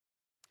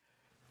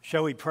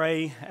Shall we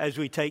pray as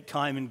we take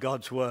time in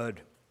God's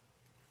Word?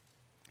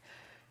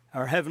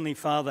 Our Heavenly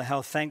Father,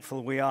 how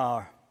thankful we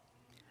are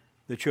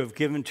that you have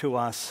given to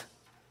us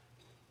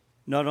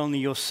not only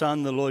your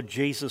Son, the Lord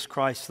Jesus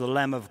Christ, the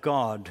Lamb of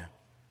God,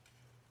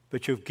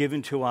 but you've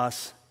given to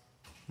us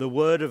the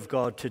Word of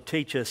God to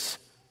teach us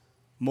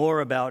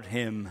more about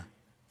Him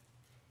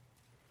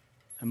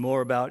and more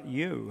about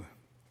you.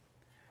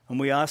 And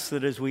we ask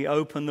that as we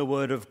open the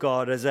Word of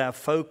God, as our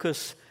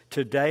focus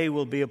today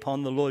will be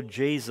upon the Lord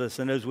Jesus,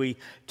 and as we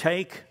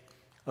take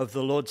of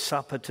the Lord's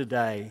Supper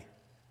today,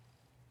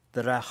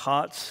 that our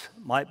hearts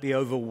might be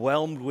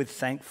overwhelmed with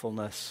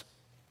thankfulness,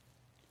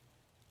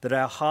 that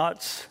our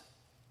hearts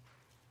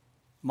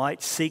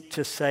might seek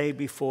to say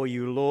before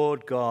you,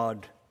 Lord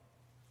God,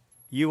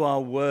 you are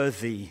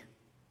worthy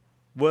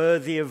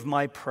of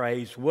my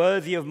praise,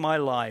 worthy of my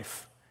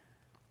life,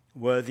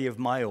 worthy of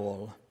my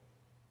all.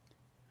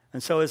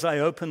 And so as I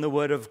open the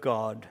Word of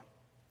God,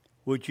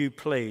 would you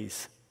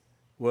please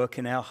work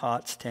in our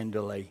hearts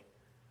tenderly?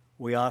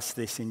 We ask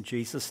this in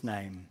Jesus'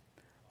 name.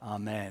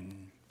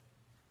 Amen.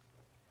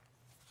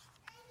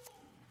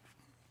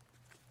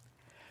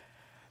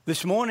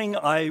 This morning,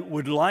 I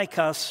would like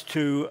us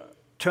to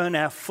turn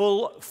our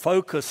full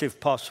focus, if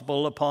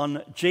possible,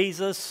 upon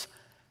Jesus,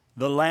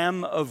 the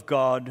Lamb of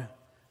God,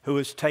 who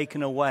has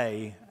taken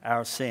away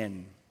our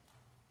sin.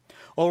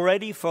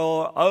 Already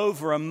for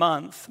over a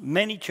month,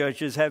 many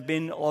churches have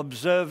been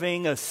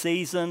observing a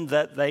season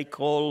that they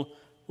call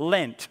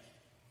Lent.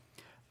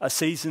 A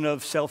season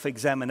of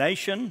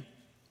self-examination,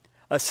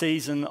 a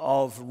season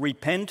of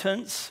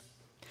repentance,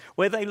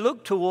 where they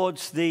look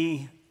towards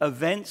the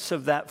events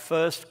of that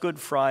first Good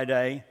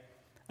Friday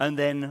and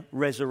then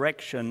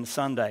Resurrection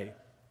Sunday.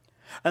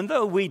 And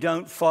though we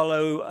don't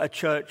follow a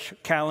church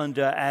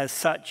calendar as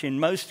such in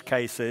most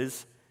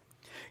cases,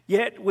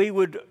 yet we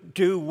would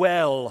do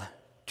well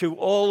to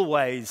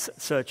always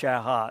search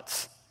our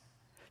hearts,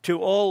 to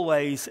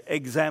always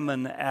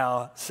examine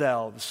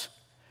ourselves,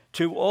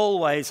 to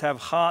always have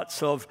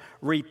hearts of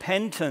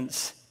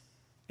repentance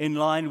in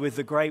line with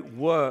the great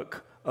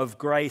work of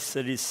grace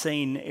that is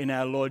seen in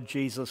our Lord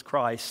Jesus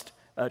Christ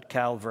at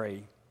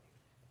Calvary.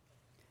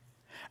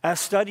 Our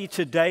study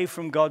today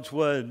from God's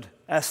Word,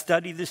 our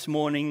study this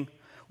morning,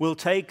 will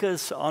take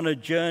us on a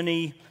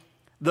journey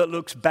that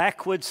looks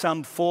backward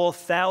some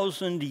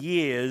 4,000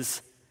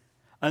 years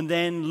and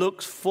then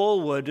looks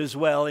forward as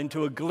well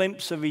into a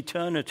glimpse of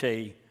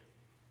eternity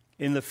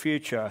in the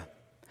future.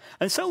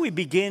 And so we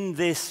begin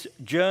this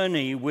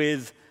journey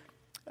with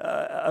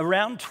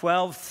around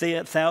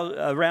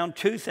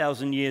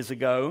 2,000 years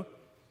ago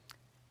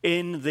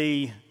in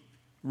the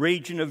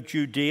region of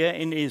Judea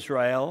in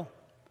Israel,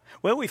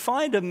 where we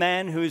find a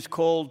man who is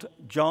called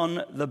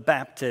John the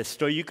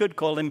Baptist, or you could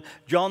call him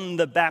John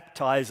the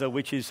Baptizer,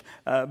 which is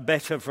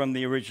better from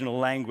the original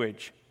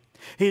language.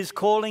 He is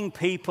calling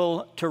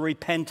people to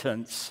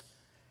repentance,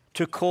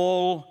 to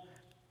call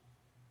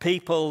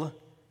people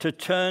to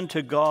turn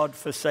to God,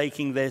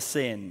 forsaking their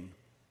sin.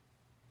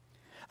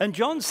 And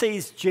John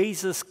sees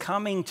Jesus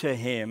coming to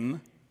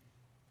him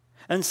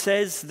and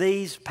says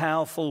these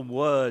powerful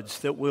words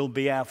that will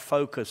be our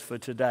focus for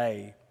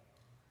today.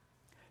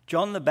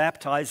 John the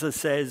Baptizer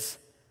says,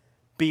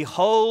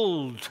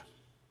 "Behold,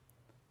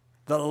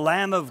 the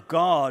Lamb of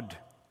God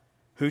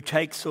who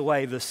takes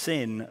away the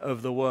sin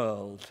of the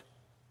world."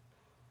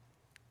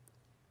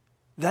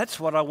 That's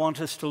what I want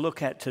us to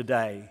look at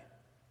today.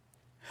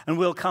 And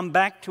we'll come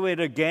back to it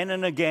again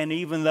and again,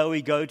 even though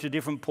we go to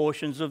different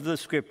portions of the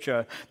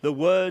Scripture. The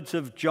words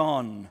of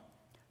John,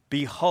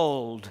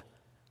 "Behold,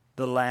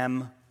 the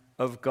Lamb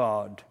of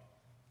God."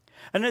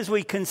 And as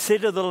we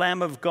consider the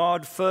Lamb of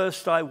God,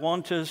 first I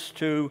want us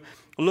to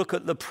look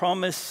at the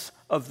promise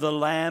of the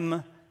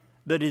Lamb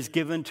that is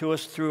given to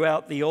us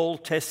throughout the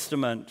Old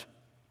Testament.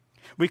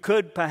 We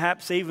could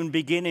perhaps even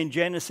begin in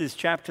Genesis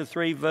chapter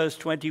 3, verse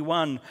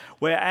 21,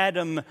 where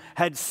Adam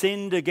had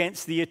sinned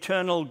against the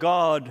eternal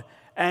God,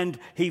 and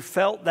he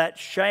felt that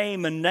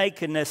shame and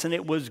nakedness, and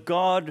it was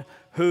God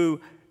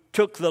who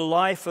took the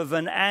life of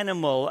an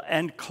animal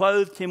and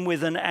clothed him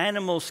with an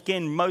animal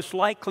skin, most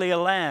likely a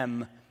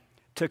lamb,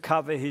 to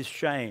cover his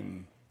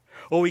shame.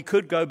 Or we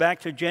could go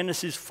back to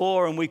Genesis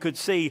 4 and we could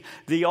see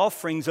the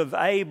offerings of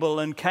Abel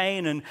and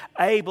Cain, and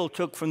Abel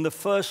took from the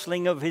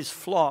firstling of his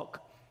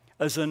flock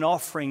as an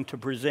offering to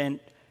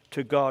present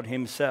to God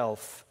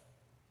himself.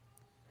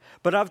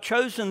 But I've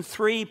chosen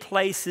 3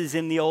 places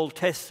in the Old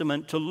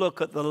Testament to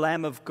look at the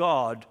Lamb of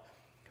God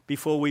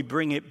before we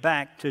bring it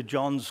back to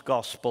John's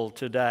Gospel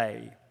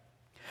today.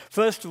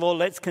 First of all,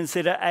 let's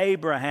consider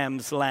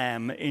Abraham's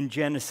lamb in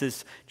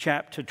Genesis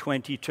chapter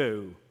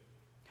 22.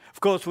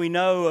 Of course, we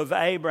know of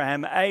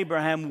Abraham.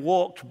 Abraham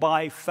walked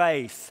by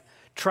faith,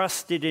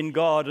 trusted in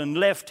God, and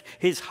left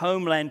his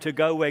homeland to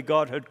go where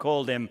God had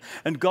called him.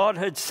 And God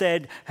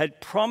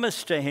had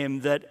promised to him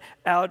that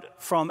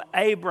out from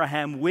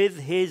Abraham,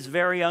 with his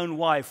very own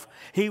wife,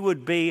 he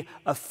would be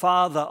a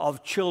father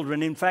of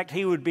children. In fact,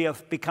 he would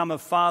become a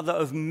father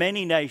of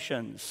many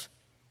nations.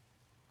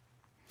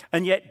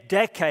 And yet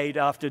decade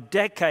after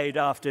decade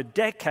after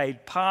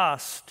decade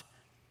passed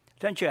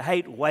Don't you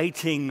hate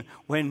waiting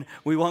when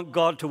we want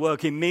God to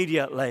work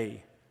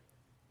immediately?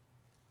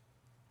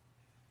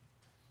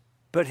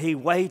 But he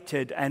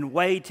waited and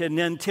waited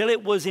until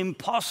it was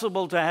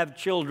impossible to have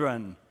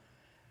children.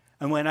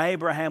 And when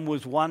Abraham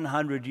was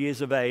 100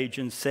 years of age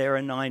and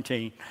Sarah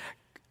 90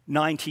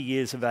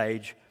 years of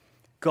age,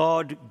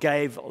 God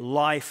gave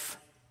life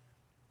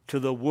to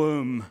the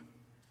womb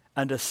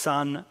and a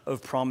son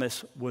of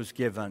promise was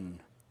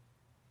given.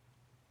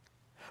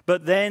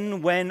 But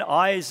then when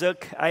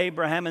Isaac,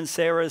 Abraham and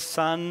Sarah's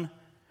son,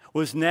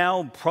 was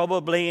now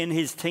probably in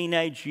his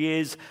teenage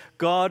years,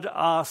 God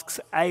asks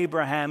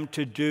Abraham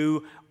to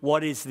do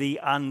what is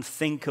the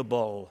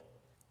unthinkable.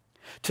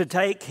 To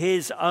take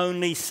his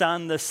only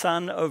son, the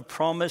son of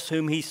promise,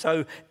 whom he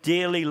so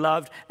dearly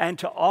loved, and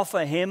to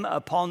offer him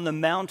upon the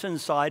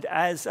mountainside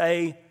as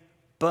a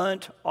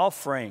burnt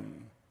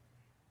offering.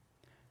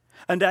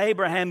 And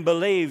Abraham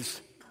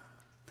believes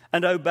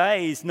and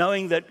obeys,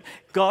 knowing that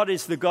God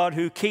is the God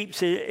who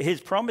keeps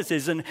his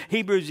promises. And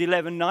Hebrews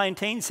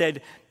 11:19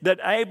 said that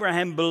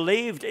Abraham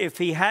believed if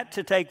he had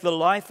to take the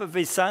life of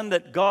his son,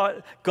 that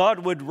God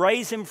would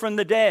raise him from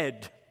the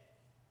dead.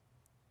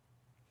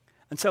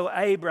 And so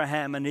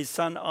Abraham and his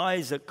son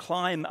Isaac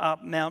climb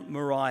up Mount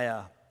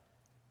Moriah.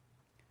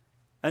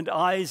 And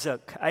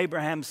Isaac,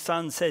 Abraham's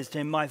son, says to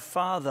him, "My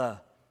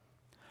father,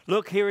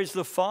 look, here is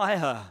the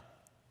fire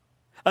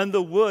and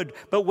the wood,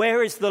 but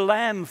where is the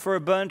lamb for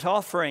a burnt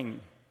offering?"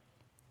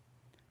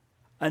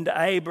 And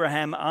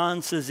Abraham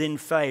answers in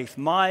faith,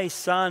 "My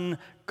son,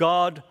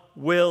 God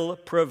will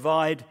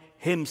provide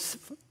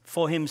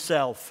for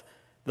himself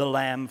the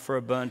lamb for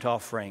a burnt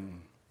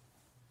offering."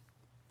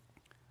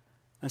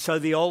 And so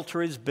the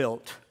altar is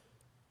built,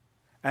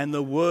 and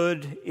the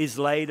wood is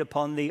laid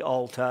upon the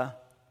altar,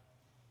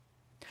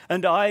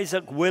 and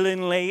Isaac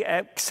willingly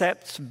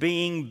accepts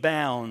being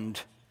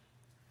bound.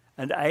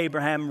 And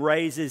Abraham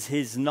raises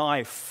his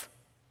knife,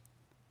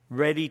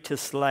 ready to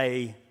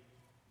slay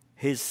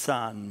his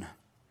son.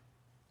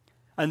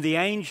 And the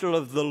angel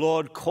of the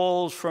Lord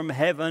calls from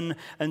heaven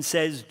and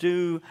says,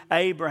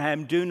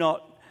 Abraham, do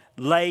not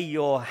lay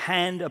your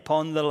hand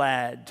upon the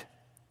lad."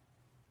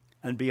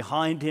 And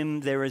behind him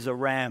there is a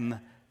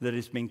ram that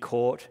has been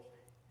caught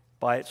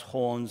by its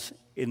horns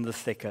in the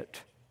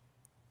thicket.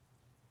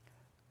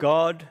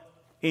 God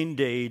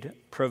indeed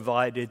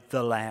provided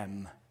the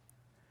lamb.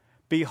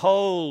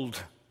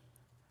 Behold,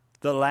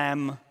 the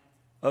Lamb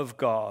of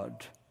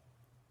God.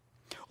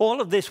 All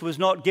of this was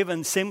not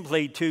given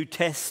simply to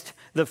test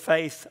the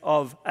faith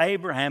of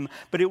Abraham,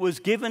 but it was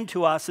given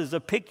to us as a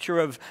picture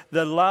of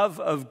the love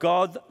of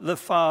God the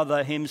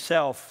Father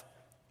himself,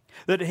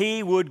 that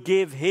he would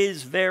give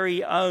his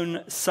very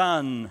own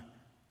Son,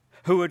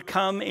 who would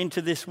come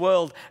into this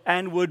world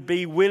and would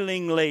be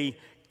willingly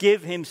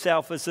give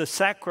himself as a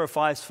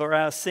sacrifice for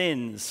our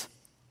sins.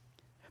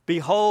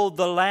 Behold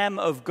the Lamb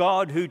of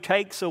God who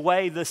takes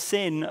away the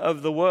sin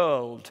of the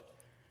world.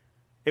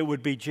 It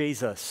would be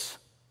Jesus.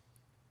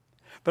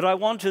 But I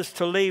want us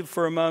to leave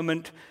for a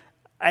moment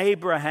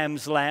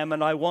Abraham's lamb,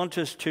 and I want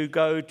us to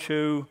go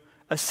to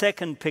a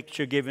second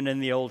picture given in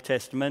the Old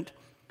Testament,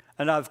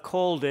 and I've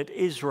called it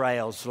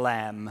Israel's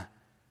lamb.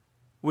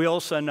 We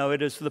also know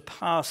it as the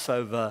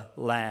Passover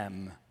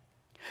lamb.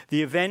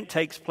 The event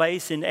takes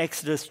place in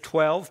Exodus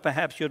 12.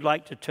 Perhaps you'd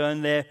like to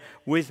turn there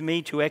with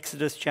me to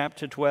Exodus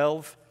chapter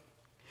 12.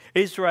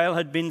 Israel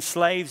had been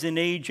slaves in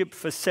Egypt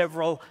for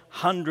several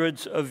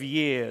hundreds of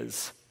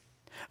years.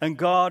 And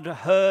God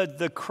heard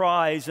the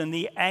cries and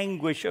the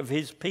anguish of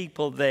his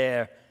people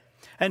there.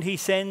 And he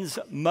sends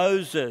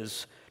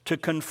Moses to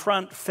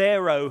confront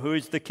Pharaoh, who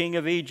is the king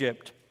of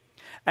Egypt,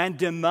 and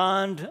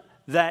demand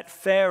that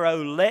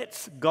Pharaoh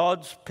lets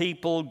God's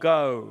people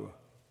go.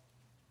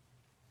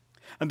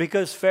 And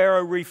because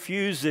Pharaoh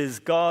refuses,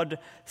 God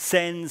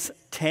sends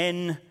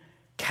 10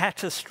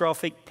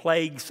 catastrophic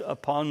plagues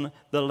upon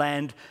the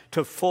land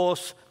to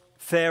force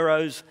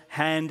Pharaoh's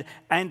hand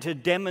and to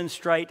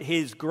demonstrate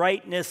his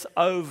greatness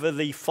over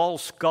the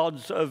false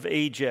gods of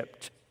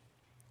Egypt.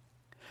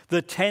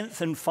 The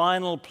 10th and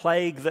final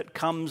plague that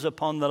comes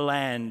upon the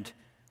land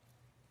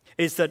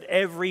is that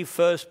every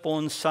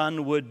firstborn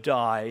son would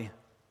die,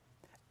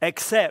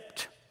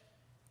 except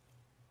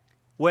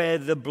where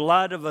the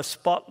blood of a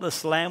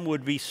spotless lamb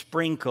would be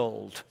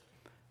sprinkled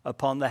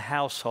upon the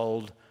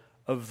household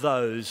of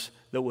those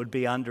that would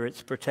be under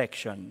its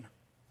protection.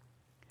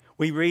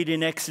 We read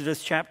in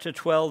Exodus chapter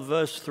 12,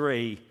 verse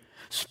 3,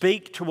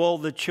 "Speak to all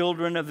the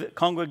children of the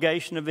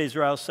congregation of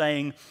Israel,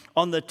 saying,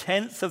 on the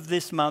 10th of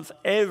this month,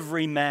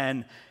 every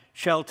man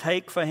shall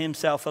take for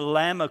himself a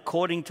lamb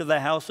according to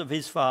the house of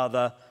his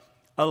father,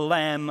 a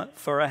lamb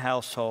for a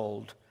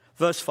household."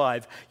 Verse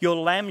 5, "Your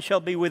lamb shall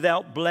be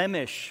without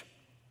blemish,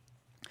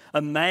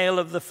 a male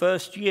of the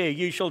first year.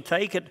 You shall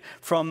take it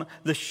from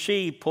the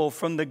sheep or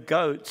from the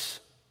goats.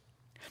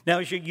 Now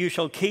you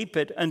shall keep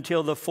it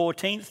until the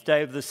 14th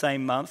day of the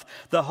same month.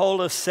 The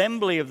whole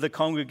assembly of the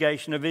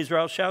congregation of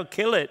Israel shall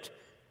kill it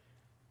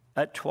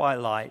at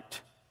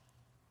twilight.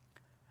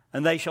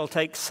 And they shall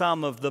take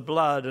some of the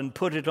blood and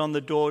put it on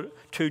the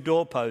two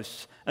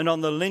doorposts and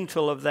on the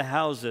lintel of the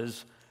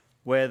houses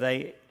where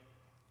they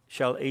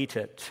shall eat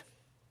it.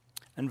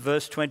 And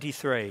verse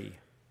 23,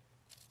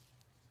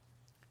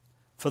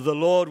 for the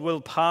Lord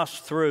will pass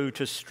through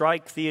to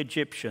strike the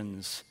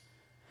Egyptians,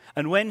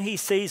 and when he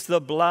sees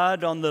the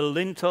blood on the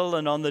lintel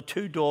and on the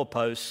 2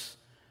 doorposts,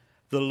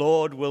 the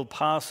Lord will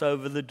pass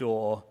over the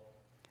door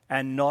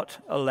and not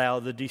allow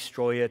the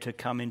destroyer to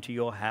come into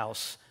your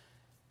house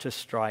to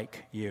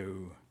strike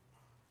you.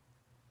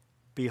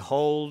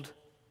 Behold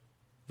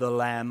the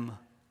Lamb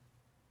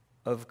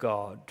of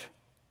God.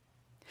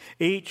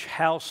 Each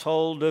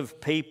household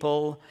of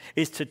people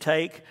is to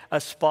take a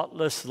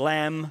spotless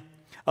lamb,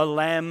 a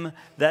lamb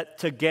that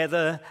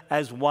together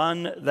as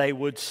one they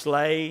would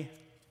slay.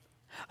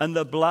 And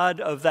the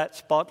blood of that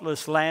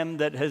spotless lamb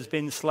that has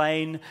been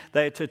slain,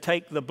 they are to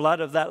take the blood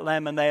of that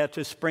lamb and they are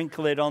to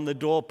sprinkle it on the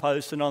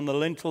doorpost and on the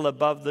lintel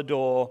above the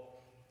door.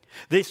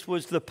 This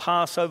was the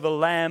Passover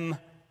lamb,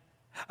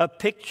 a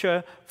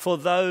picture for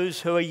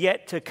those who are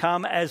yet to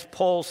come, as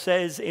Paul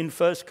says in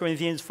 1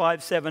 Corinthians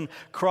 5:7,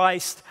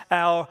 Christ,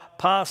 our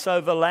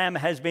Passover lamb,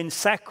 has been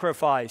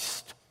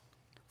sacrificed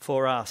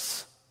for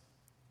us.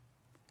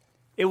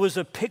 It was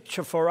a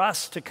picture for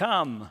us to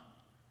come.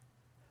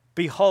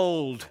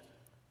 Behold,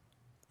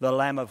 the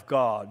Lamb of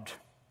God.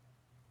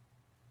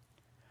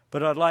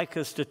 But I'd like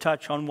us to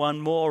touch on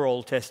one more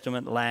Old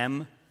Testament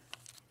lamb.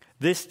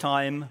 This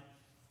time,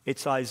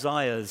 it's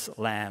Isaiah's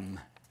lamb.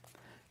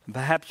 And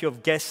perhaps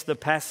you've guessed the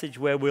passage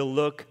where we'll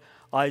look,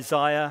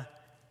 Isaiah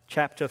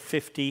chapter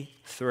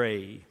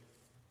 53.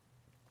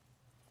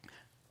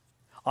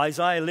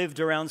 Isaiah lived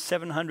around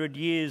 700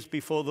 years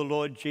before the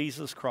Lord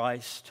Jesus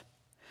Christ,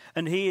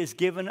 and he is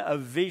given a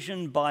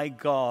vision by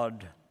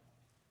God,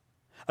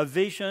 a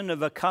vision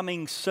of a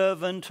coming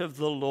servant of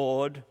the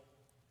Lord,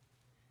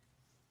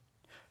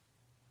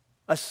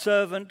 a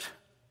servant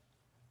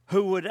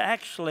who would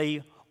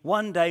actually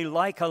one day,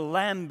 like a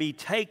lamb, be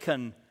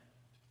taken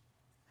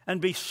and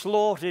be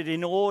slaughtered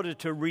in order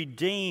to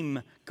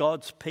redeem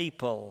God's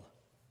people.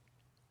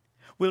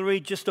 We'll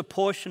read just a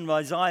portion of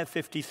Isaiah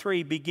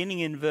 53, beginning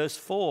in verse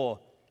 4.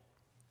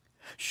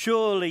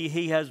 Surely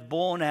he has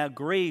borne our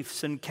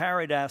griefs and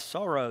carried our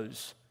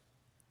sorrows.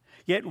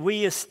 Yet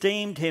we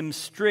esteemed him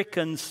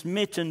stricken,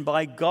 smitten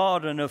by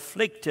God, and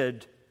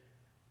afflicted.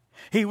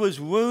 He was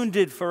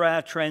wounded for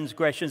our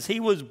transgressions. He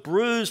was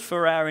bruised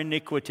for our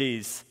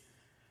iniquities.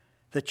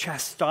 The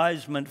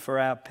chastisement for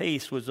our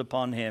peace was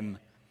upon him,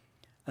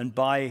 and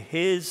by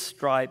his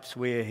stripes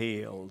we are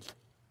healed.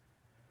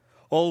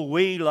 All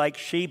we like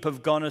sheep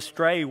have gone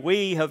astray.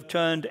 We have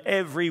turned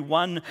every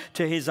one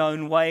to his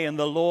own way, and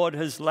the Lord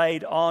has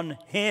laid on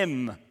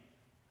him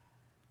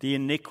the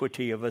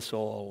iniquity of us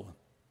all.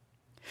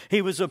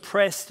 He was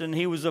oppressed and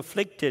he was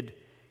afflicted,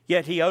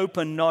 yet he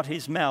opened not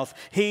his mouth.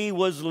 He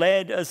was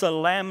led as a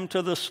lamb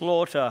to the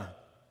slaughter,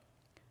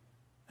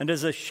 and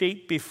as a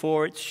sheep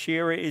before its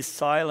shearer is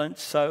silent,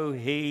 so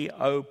he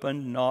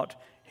opened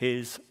not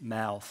his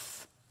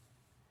mouth.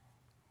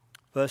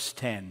 Verse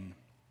 10.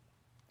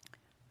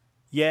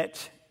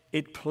 Yet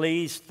it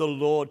pleased the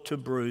Lord to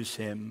bruise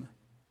him.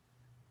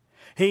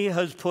 He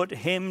has put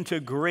him to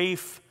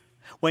grief.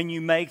 When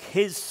you make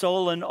his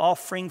soul an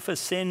offering for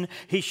sin,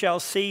 he shall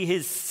see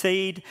his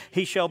seed,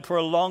 he shall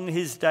prolong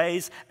his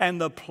days, and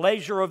the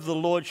pleasure of the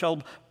Lord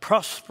shall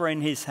prosper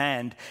in his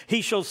hand.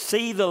 He shall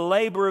see the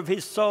labor of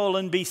his soul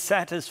and be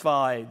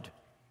satisfied.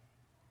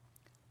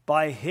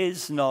 By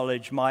his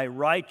knowledge my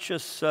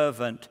righteous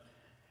servant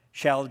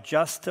shall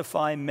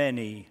justify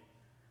many,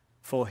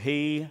 for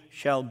he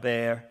shall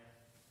bear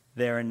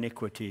their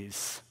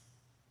iniquities.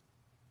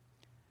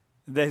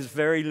 There's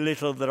very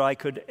little that I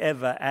could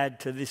ever add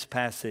to this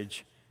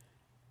passage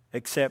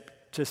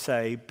except to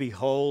say,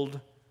 behold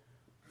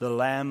the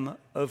Lamb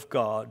of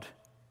God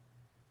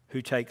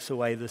who takes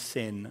away the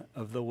sin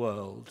of the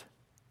world.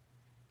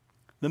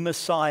 The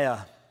Messiah,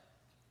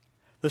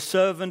 the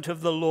servant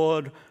of the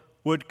Lord,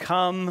 would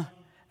come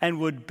and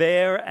would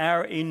bear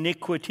our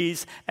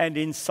iniquities, and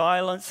in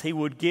silence he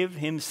would give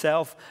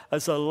himself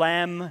as a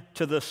lamb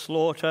to the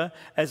slaughter,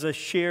 as a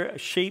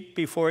sheep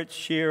before its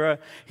shearer.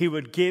 He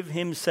would give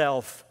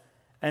himself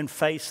and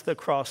face the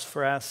cross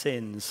for our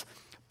sins.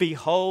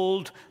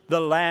 Behold the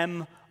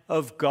Lamb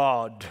of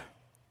God.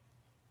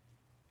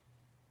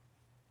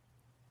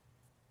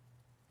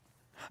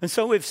 And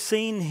so we've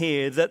seen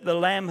here that the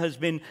lamb has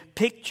been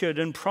pictured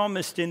and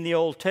promised in the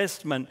Old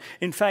Testament.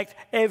 In fact,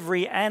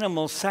 every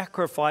animal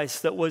sacrifice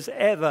that was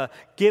ever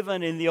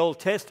given in the Old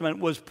Testament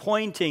was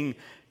pointing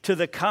to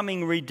the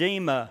coming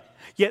Redeemer.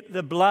 Yet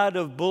the blood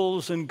of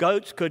bulls and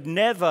goats could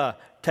never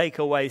take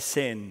away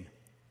sin.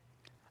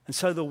 And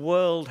so the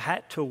world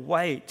had to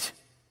wait.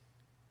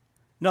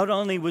 Not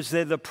only was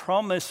there the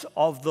promise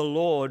of the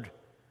Lord,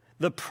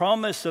 the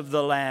promise of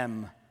the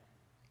Lamb,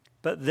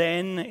 but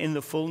then, in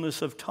the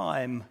fullness of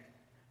time,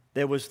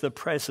 there was the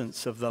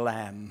presence of the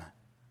Lamb.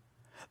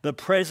 The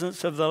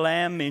presence of the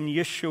Lamb in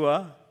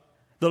Yeshua,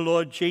 the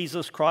Lord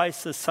Jesus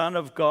Christ, the Son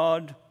of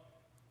God.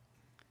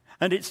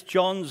 And it's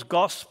John's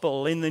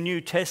Gospel in the New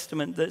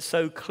Testament that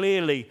so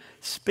clearly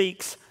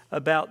speaks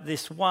about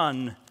this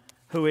one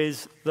who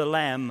is the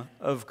Lamb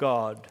of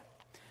God.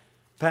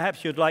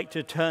 Perhaps you'd like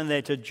to turn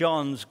there to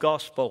John's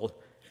Gospel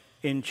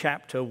in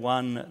chapter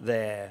 1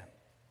 there.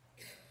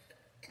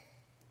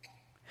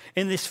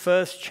 In this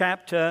first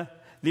chapter,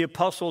 the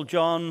Apostle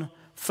John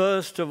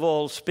first of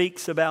all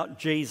speaks about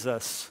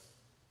Jesus,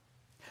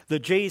 the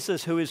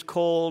Jesus who is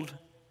called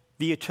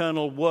the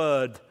eternal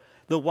Word,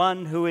 the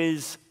one who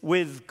is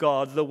with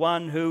God, the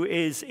one who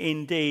is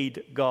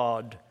indeed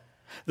God,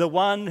 the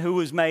one who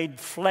was made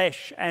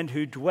flesh and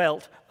who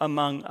dwelt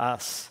among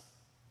us.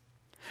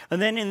 And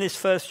then in this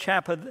first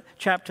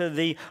chapter,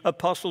 the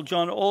Apostle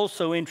John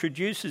also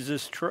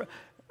introduces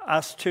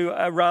us to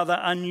a rather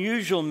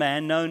unusual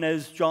man known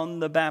as John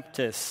the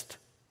Baptist.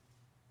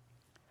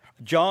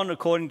 John,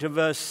 according to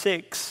verse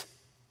 6,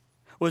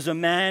 was a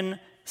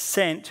man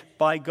sent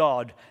by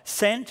God,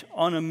 sent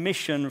on a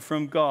mission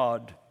from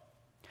God.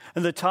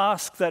 And the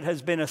task that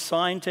has been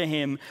assigned to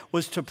him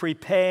was to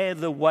prepare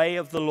the way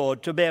of the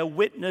Lord, to bear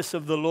witness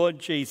of the Lord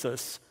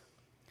Jesus.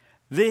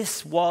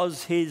 This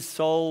was his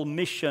sole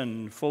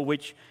mission for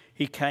which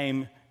he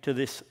came to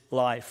this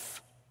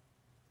life.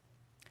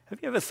 Have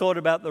you ever thought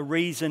about the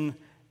reason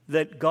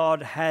that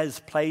God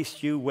has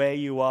placed you where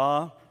you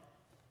are?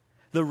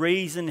 The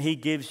reason he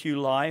gives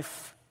you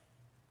life?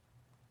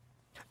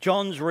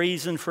 John's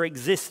reason for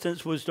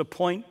existence was to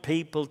point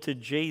people to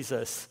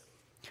Jesus.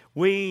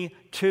 We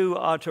too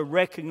are to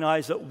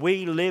recognize that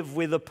we live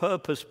with a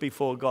purpose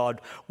before God.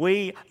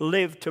 We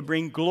live to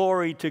bring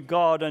glory to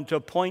God and to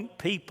point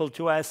people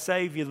to our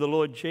Savior, the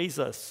Lord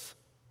Jesus.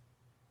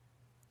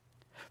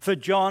 For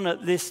John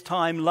at this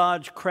time,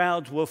 large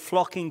crowds were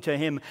flocking to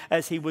him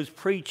as he was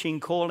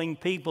preaching, calling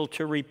people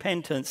to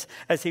repentance,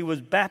 as he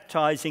was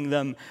baptizing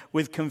them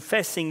with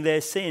confessing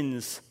their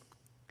sins.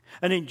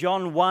 And in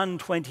John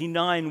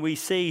 1:29, we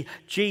see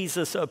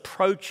Jesus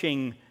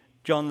approaching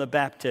John the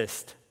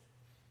Baptist.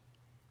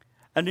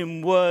 And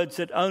in words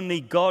that only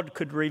God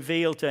could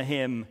reveal to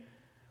him,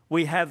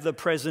 we have the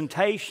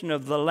presentation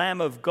of the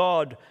Lamb of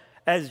God,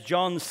 as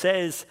John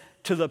says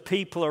to the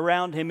people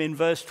around him in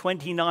verse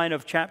 29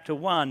 of chapter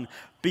 1.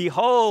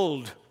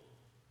 Behold,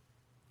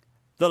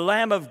 the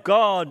Lamb of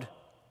God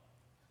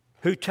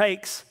who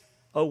takes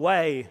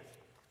away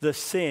the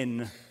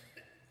sin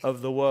of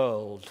the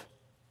world.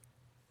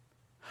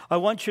 I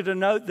want you to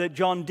note that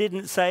John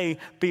didn't say,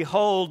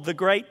 behold, the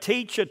great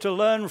teacher to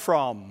learn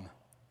from.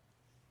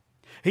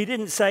 He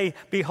didn't say,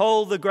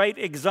 behold, the great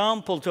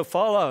example to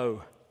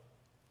follow.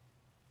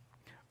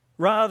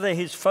 Rather,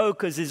 his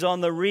focus is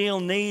on the real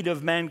need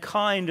of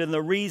mankind and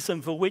the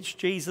reason for which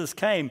Jesus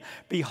came.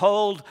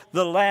 Behold,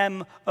 the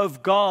Lamb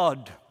of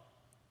God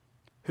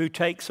who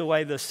takes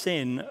away the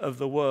sin of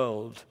the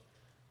world.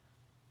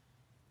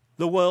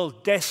 The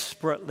world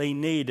desperately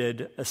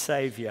needed a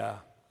Savior.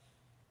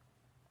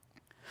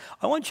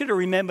 I want you to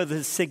remember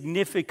the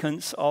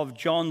significance of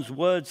John's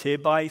words here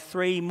by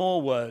three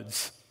more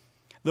words.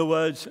 The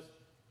words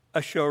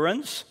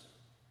assurance,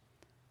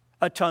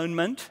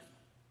 atonement,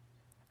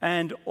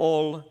 and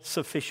all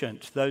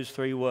sufficient, those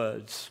three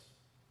words.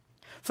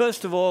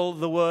 First of all,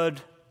 the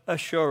word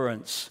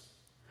assurance.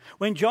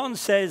 When John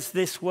says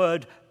this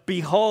word,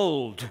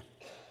 behold,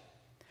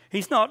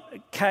 he's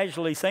not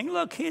casually saying,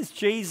 look, here's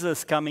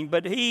Jesus coming,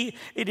 but it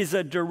is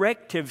a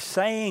directive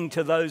saying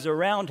to those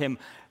around him,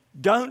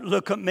 don't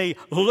look at me,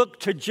 look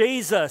to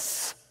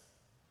Jesus.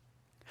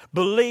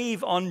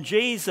 Believe on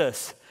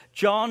Jesus.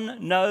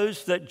 John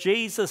knows that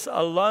Jesus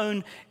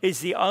alone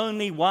is the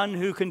only one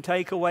who can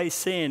take away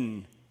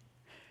sin.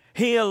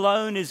 He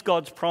alone is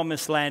God's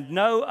promised land.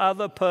 No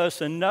other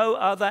person, no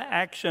other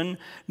action,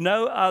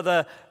 no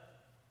other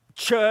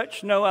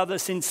church, no other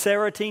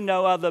sincerity,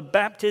 no other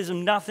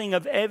baptism, nothing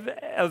of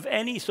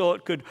any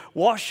sort could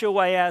wash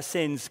away our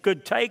sins,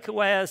 could take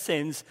away our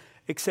sins,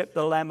 except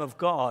the Lamb of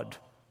God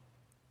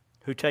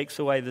who takes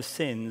away the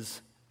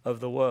sins of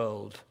the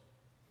world.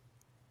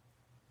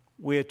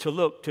 We're to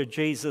look to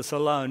Jesus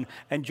alone.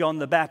 And John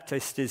the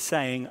Baptist is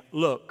saying,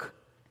 look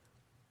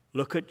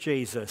at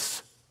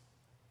Jesus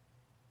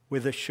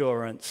with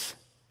assurance.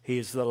 He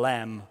is the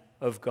Lamb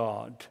of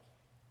God.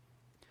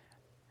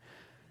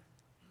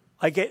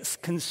 I get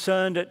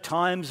concerned at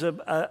times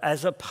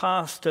as a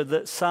pastor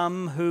that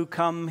some who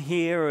come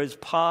here as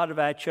part of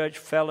our church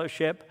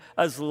fellowship,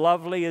 as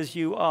lovely as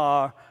you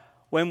are,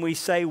 when we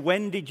say,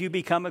 when did you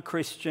become a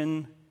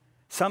Christian?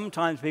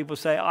 Sometimes people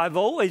say, I've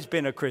always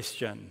been a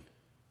Christian.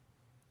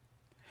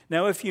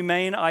 Now, if you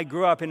mean I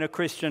grew up in a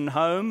Christian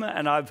home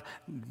and I've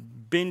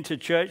been to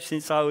church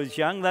since I was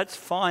young, that's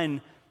fine.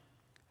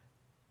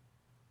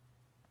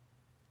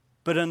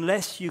 But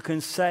unless you can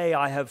say,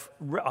 I have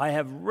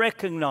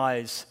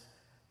recognized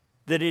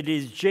that it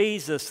is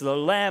Jesus, the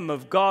Lamb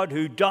of God,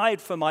 who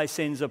died for my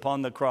sins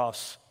upon the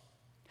cross,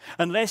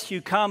 unless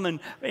you come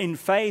in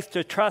faith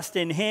to trust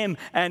in him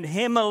and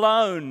him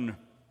alone,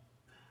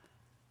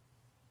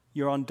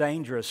 you're on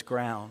dangerous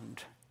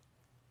ground.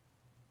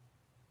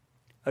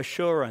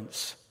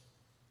 Assurance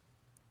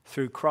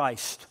through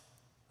Christ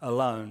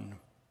alone.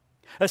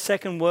 A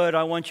second word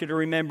I want you to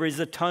remember is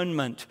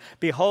atonement.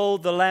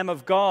 Behold the Lamb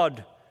of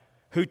God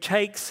who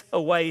takes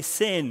away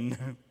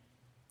sin.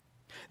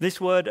 This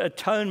word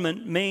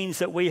atonement means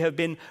that we have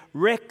been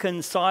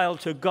reconciled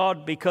to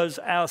God because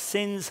our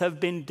sins have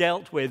been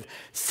dealt with.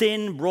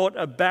 Sin brought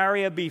a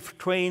barrier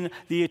between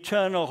the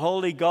eternal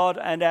holy God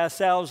and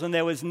ourselves, and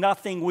there was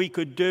nothing we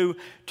could do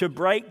to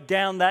break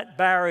down that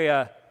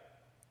barrier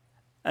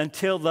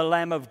until the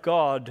Lamb of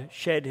God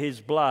shed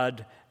his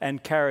blood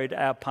and carried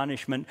our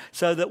punishment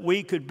so that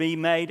we could be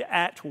made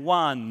at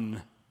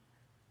one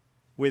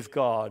with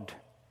God.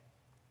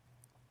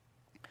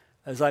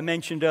 As I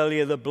mentioned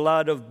earlier, the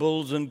blood of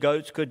bulls and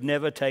goats could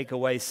never take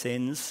away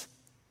sins.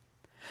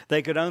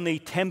 They could only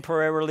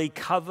temporarily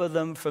cover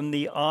them from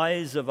the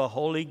eyes of a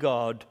holy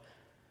God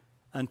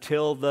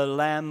until the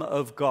Lamb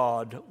of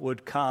God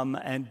would come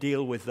and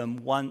deal with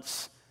them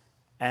once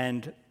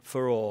and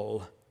for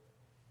all.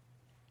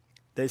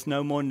 There's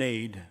no more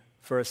need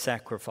for a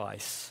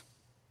sacrifice.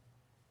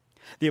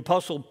 The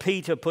Apostle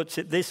Peter puts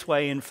it this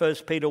way in 1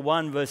 Peter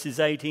 1, verses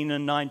 18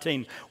 and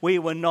 19. We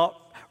were not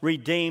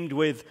redeemed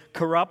with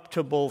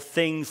corruptible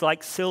things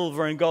like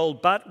silver and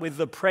gold, but with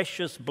the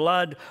precious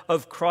blood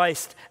of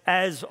Christ,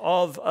 as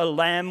of a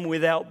lamb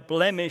without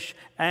blemish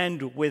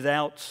and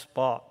without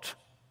spot.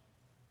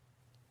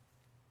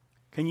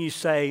 Can you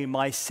say,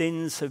 my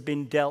sins have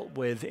been dealt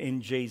with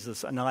in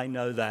Jesus? And I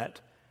know that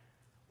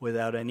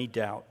without any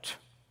doubt.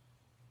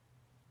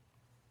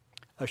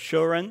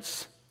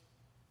 Assurance,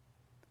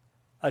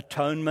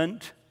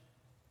 atonement.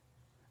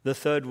 The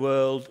third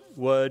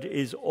word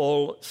is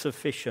all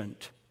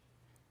sufficient.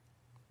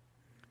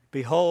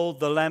 Behold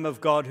the Lamb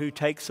of God who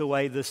takes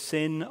away the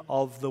sin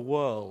of the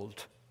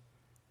world.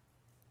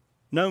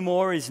 No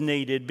more is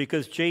needed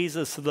because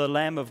Jesus, the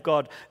Lamb of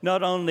God,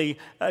 not only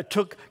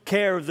took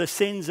care of the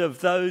sins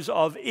of those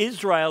of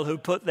Israel who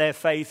put their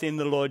faith in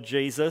the Lord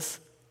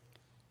Jesus,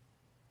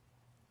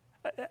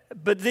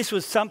 but this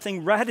was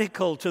something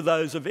radical to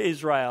those of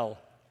Israel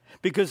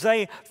because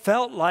they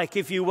felt like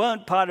if you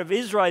weren't part of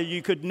Israel,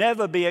 you could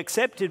never be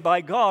accepted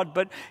by God.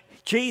 But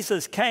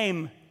Jesus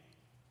came,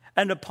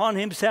 and upon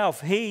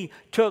himself, he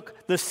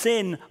took the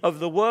sin of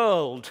the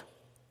world,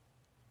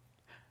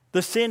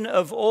 the sin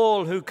of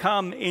all who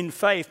come in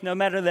faith, no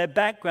matter their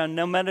background,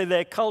 no matter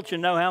their culture,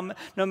 no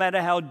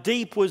matter how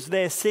deep was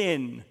their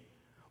sin.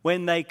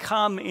 When they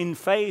come in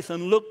faith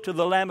and look to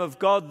the Lamb of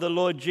God, the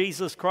Lord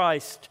Jesus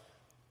Christ,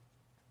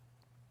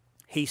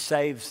 he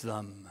saves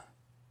them.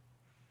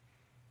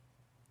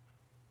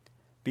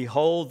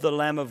 Behold the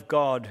Lamb of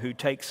God who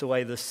takes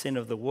away the sin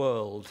of the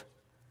world.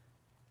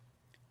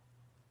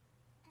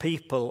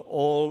 People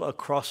all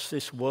across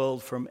this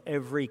world from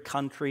every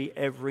country,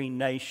 every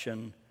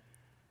nation,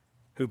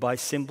 who by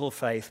simple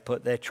faith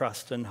put their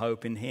trust and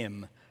hope in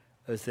him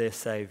as their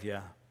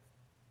Savior.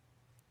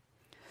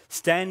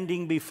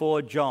 Standing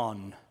before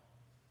John,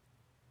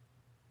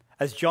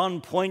 as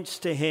John points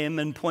to him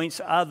and points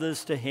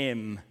others to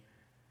him,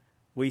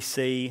 we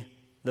see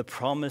the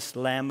promised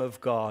Lamb of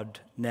God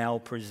now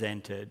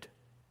presented.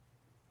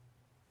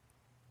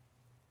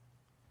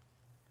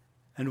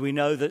 And we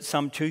know that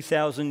some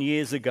 2,000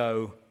 years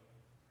ago,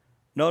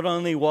 not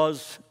only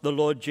was the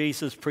Lord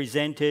Jesus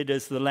presented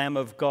as the Lamb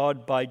of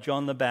God by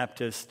John the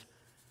Baptist,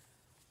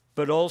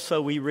 but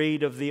also we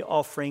read of the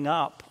offering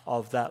up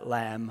of that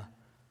Lamb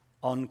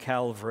on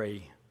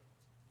Calvary.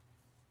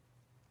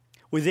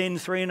 Within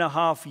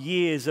 3.5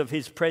 years of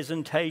his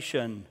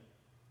presentation,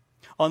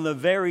 on the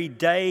very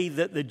day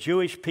that the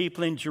Jewish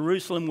people in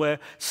Jerusalem were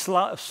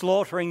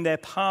slaughtering their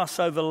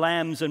Passover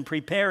lambs and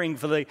preparing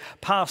for the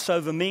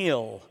Passover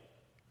meal,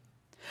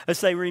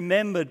 as they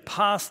remembered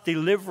past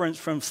deliverance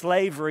from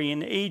slavery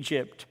in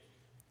Egypt,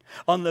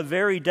 on the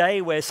very day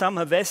where some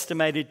have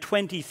estimated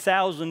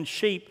 20,000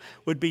 sheep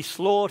would be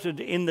slaughtered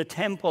in the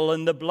temple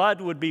and the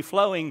blood would be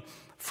flowing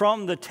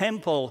from the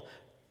temple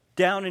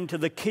down into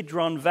the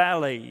Kidron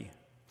Valley.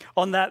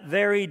 On that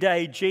very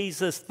day,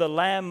 Jesus, the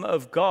Lamb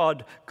of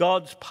God,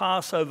 God's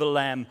Passover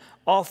lamb,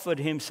 offered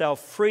himself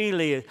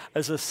freely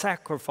as a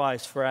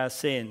sacrifice for our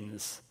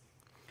sins.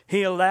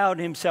 He allowed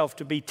himself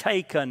to be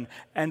taken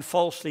and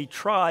falsely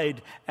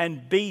tried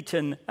and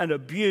beaten and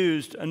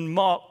abused and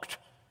mocked,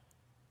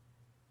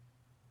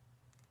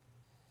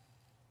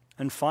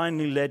 and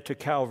finally led to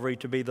Calvary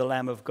to be the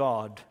Lamb of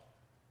God,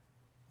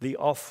 the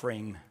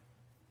offering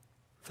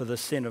for the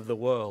sin of the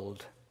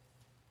world.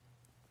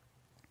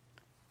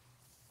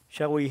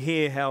 Shall we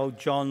hear how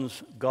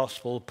John's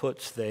Gospel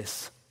puts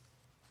this?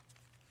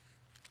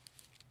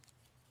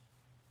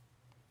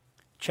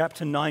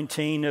 Chapter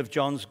 19 of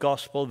John's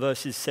Gospel,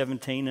 verses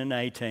 17 and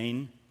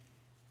 18.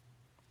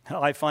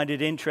 I find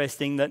it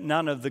interesting that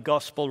none of the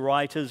Gospel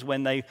writers,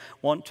 when they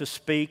want to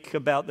speak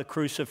about the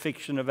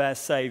crucifixion of our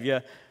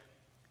Savior,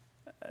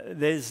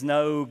 there's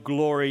no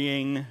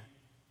glorying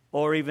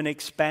or even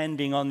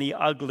expanding on the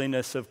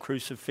ugliness of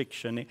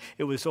crucifixion.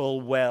 It was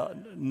all well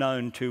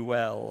known too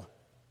well.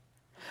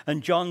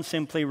 And John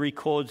simply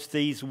records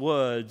these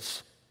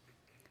words,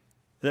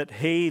 that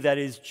he, that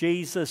is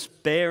Jesus,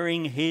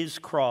 bearing his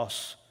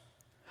cross,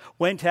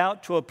 went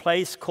out to a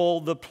place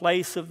called the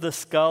place of the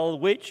skull,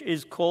 which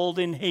is called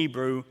in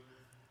Hebrew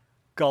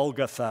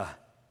Golgotha,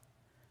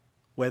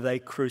 where they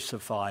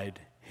crucified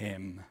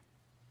him.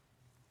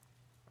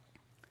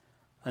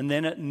 And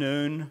then at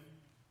noon,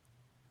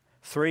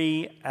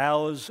 3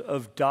 hours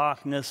of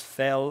darkness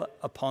fell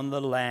upon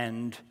the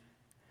land.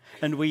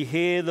 And we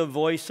hear the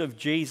voice of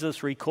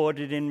Jesus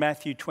recorded in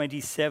Matthew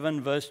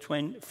 27, verse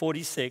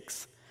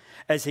 46,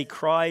 as he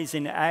cries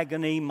in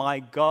agony, my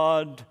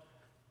God,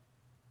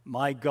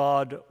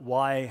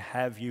 why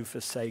have you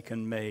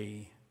forsaken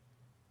me?"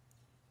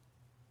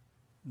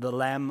 The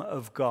Lamb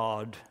of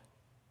God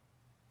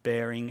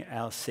bearing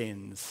our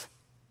sins,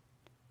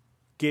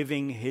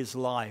 giving his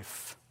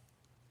life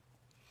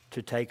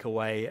to take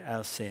away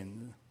our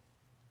sin.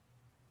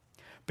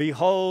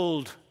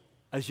 Behold,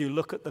 as you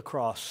look at the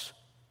cross,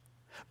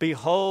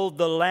 behold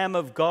the Lamb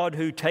of God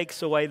who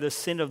takes away the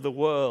sin of the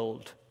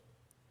world.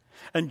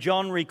 And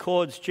John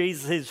records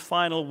Jesus'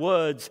 final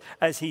words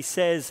as he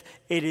says,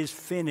 "It is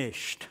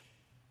finished."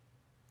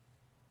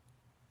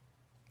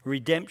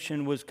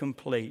 Redemption was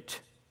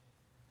complete.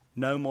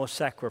 No more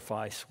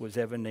sacrifice was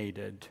ever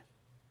needed.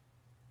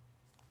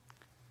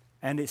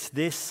 And it's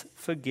this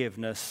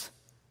forgiveness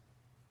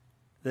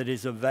that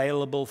is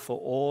available for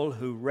all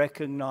who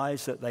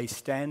recognize that they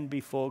stand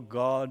before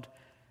God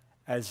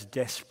as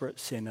desperate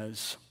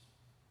sinners,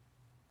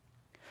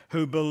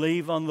 who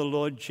believe on the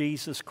Lord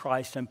Jesus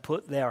Christ and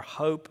put their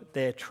hope,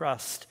 their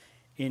trust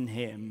in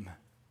him.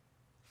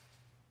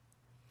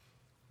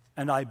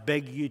 And I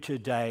beg you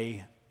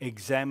today,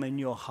 examine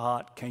your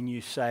heart. Can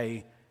you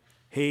say,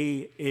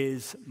 "He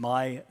is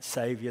my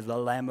Savior, the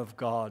Lamb of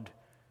God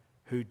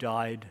who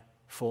died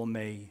for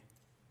me"?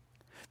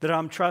 That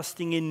I'm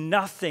trusting in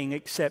nothing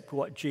except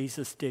what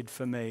Jesus did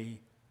for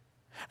me.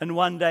 And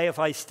one day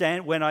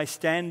when I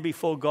stand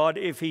before God,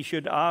 if he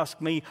should ask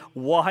me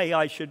why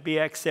I should be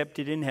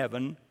accepted in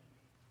heaven,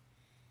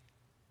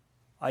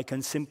 I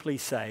can simply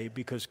say,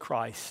 because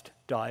Christ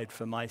died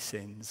for my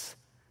sins,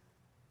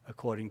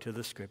 according to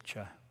the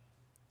Scripture.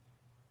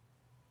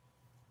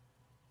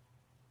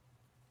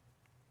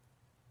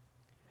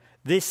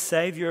 This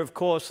Savior, of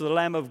course, the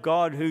Lamb of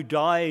God who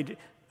died,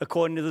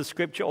 according to the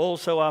Scripture,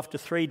 also after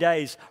 3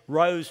 days,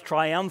 rose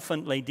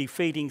triumphantly,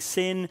 defeating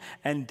sin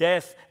and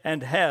death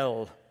and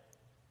hell.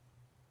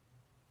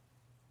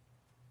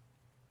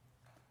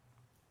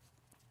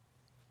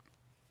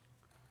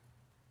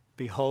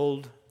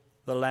 Behold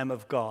the Lamb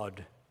of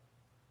God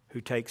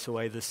who takes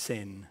away the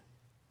sin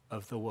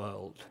of the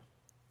world.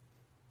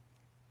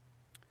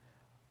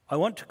 I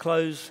want to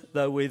close,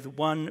 though, with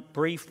one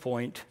brief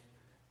point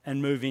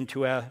and move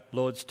into our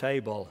Lord's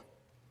table.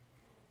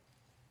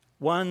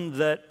 One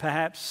that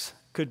perhaps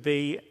could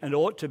be and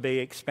ought to be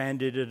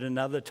expanded at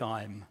another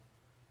time.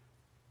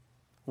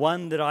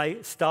 One that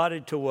I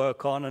started to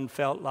work on and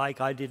felt like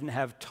I didn't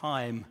have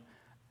time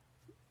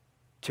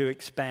to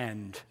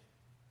expand.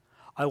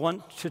 I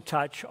want to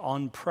touch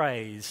on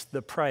praise,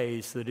 the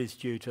praise that is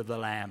due to the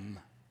Lamb.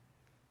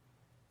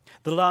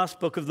 The last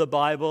book of the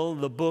Bible,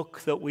 the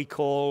book that we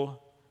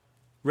call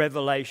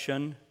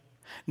Revelation,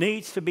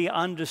 needs to be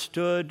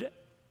understood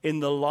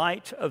in the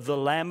light of the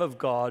Lamb of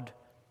God,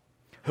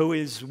 who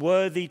is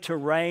worthy to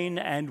reign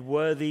and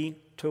worthy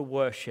to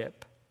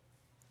worship.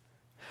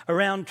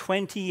 Around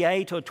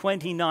 28 or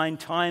 29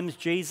 times,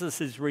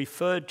 Jesus is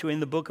referred to in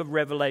the book of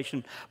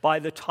Revelation by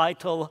the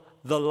title,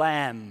 the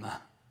Lamb.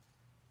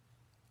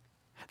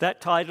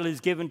 That title is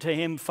given to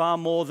him far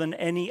more than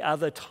any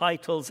other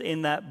titles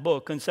in that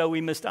book. And so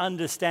we must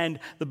understand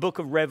the book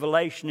of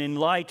Revelation in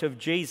light of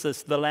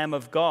Jesus, the Lamb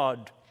of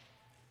God.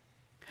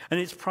 And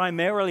it's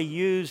primarily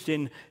used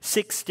in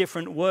 6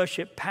 different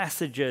worship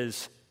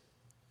passages.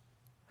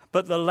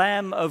 But the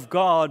Lamb of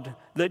God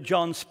that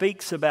John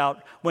speaks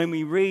about, when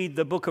we read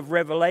the book of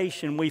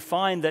Revelation, we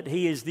find that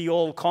he is the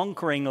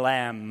all-conquering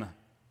Lamb,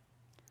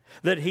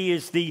 that he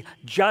is the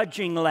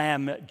judging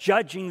Lamb,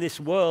 judging this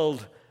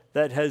world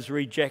that has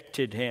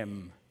rejected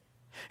him.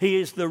 He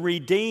is the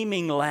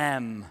redeeming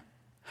Lamb,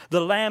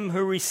 the Lamb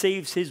who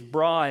receives his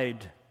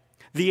bride,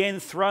 the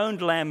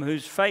enthroned Lamb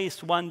whose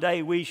face one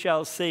day we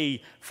shall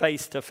see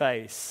face to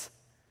face.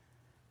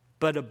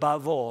 But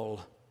above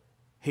all,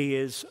 he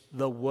is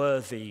the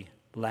worthy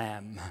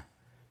Lamb.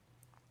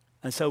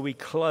 And so we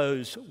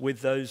close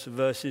with those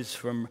verses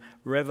from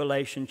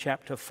Revelation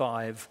chapter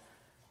 5,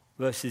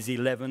 verses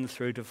 11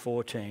 through to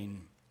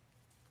 14.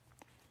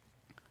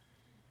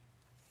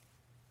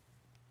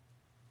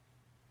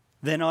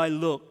 Then I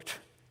looked,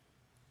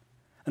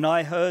 and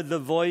I heard the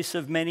voice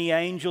of many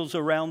angels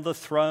around the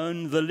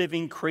throne, the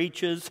living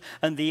creatures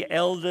and the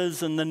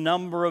elders, and the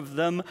number of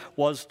them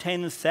was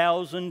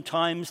 10,000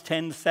 times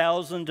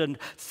 10,000 and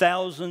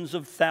thousands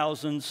of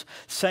thousands,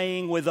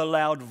 saying with a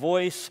loud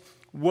voice,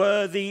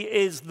 "Worthy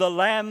is the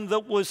Lamb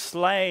that was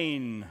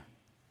slain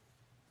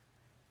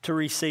to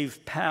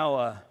receive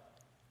power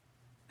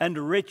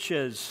and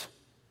riches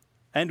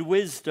and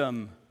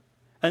wisdom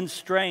and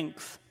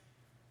strength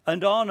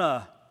and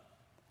honor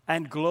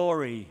and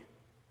glory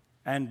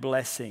and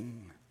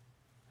blessing."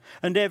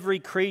 And every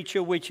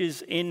creature which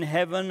is in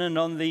heaven and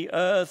on the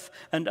earth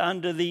and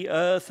under the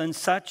earth, and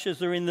such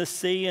as are in the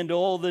sea and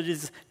all that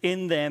is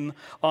in them,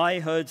 I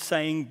heard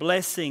saying,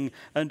 "Blessing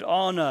and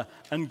honor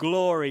and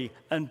glory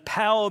and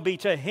power be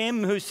to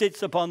him who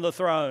sits upon the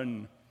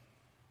throne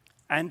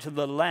and to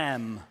the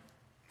Lamb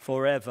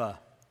forever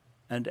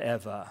and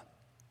ever.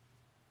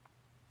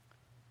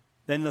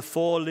 Then the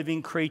 4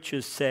 living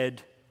creatures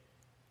said,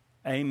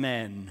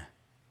 Amen.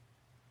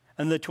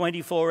 And the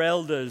 24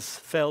 elders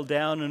fell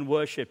down and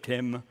worshipped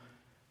him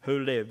who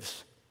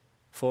lives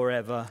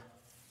forever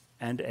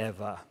and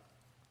ever.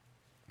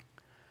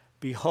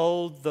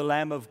 Behold the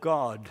Lamb of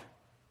God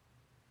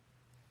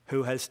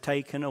who has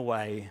taken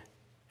away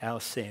our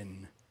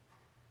sin.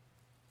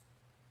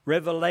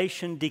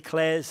 Revelation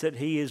declares that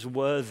he is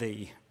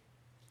worthy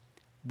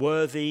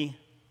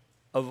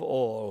of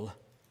all,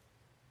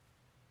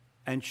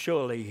 and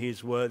surely he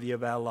is worthy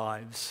of our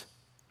lives.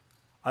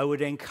 I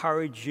would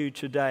encourage you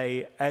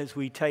today, as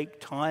we take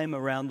time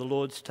around the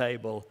Lord's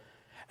table,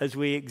 as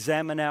we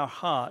examine our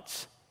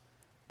hearts,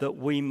 that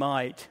we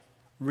might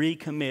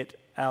recommit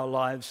our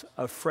lives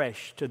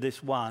afresh to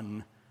this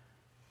one,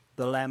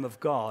 the Lamb of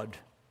God,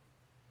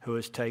 who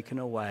has taken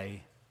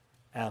away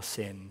our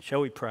sin.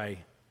 Shall we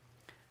pray?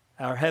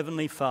 Our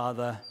Heavenly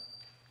Father,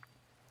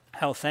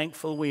 how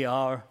thankful we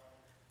are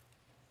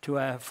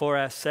for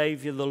our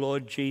Savior, the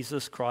Lord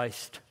Jesus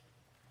Christ,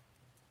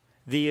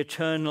 the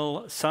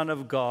eternal Son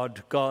of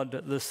God,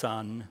 God the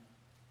Son,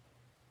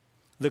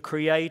 the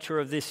creator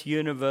of this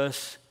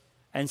universe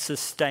and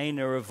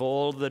sustainer of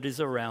all that is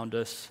around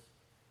us,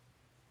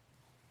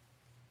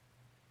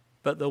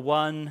 but the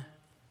one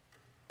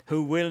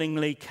who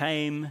willingly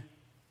came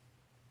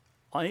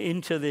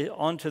onto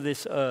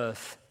this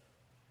earth,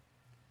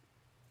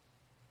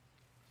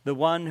 the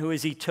one who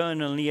is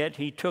eternal, and yet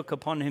he took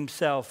upon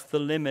himself the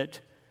limit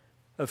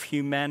of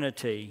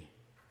humanity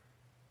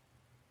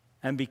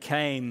and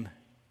came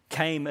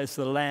as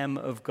the Lamb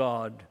of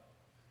God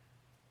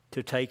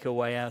to take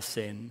away our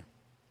sin.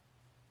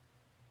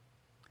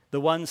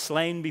 The one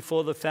slain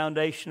before the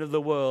foundation of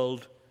the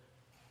world,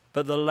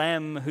 but the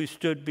Lamb who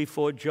stood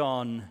before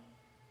John,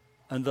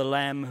 and the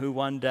Lamb who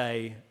one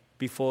day,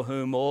 before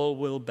whom all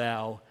will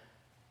bow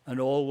and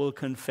all will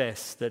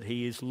confess that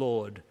he is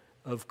Lord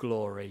of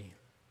glory.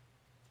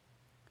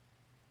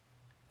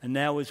 And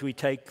now as we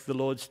take the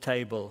Lord's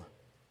table,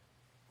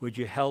 would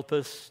you help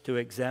us to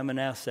examine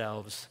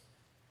ourselves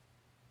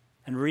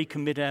and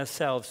recommit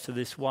ourselves to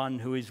this one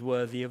who is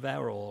worthy of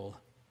our all?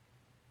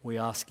 We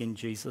ask in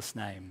Jesus'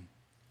 name.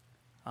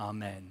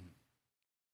 Amen.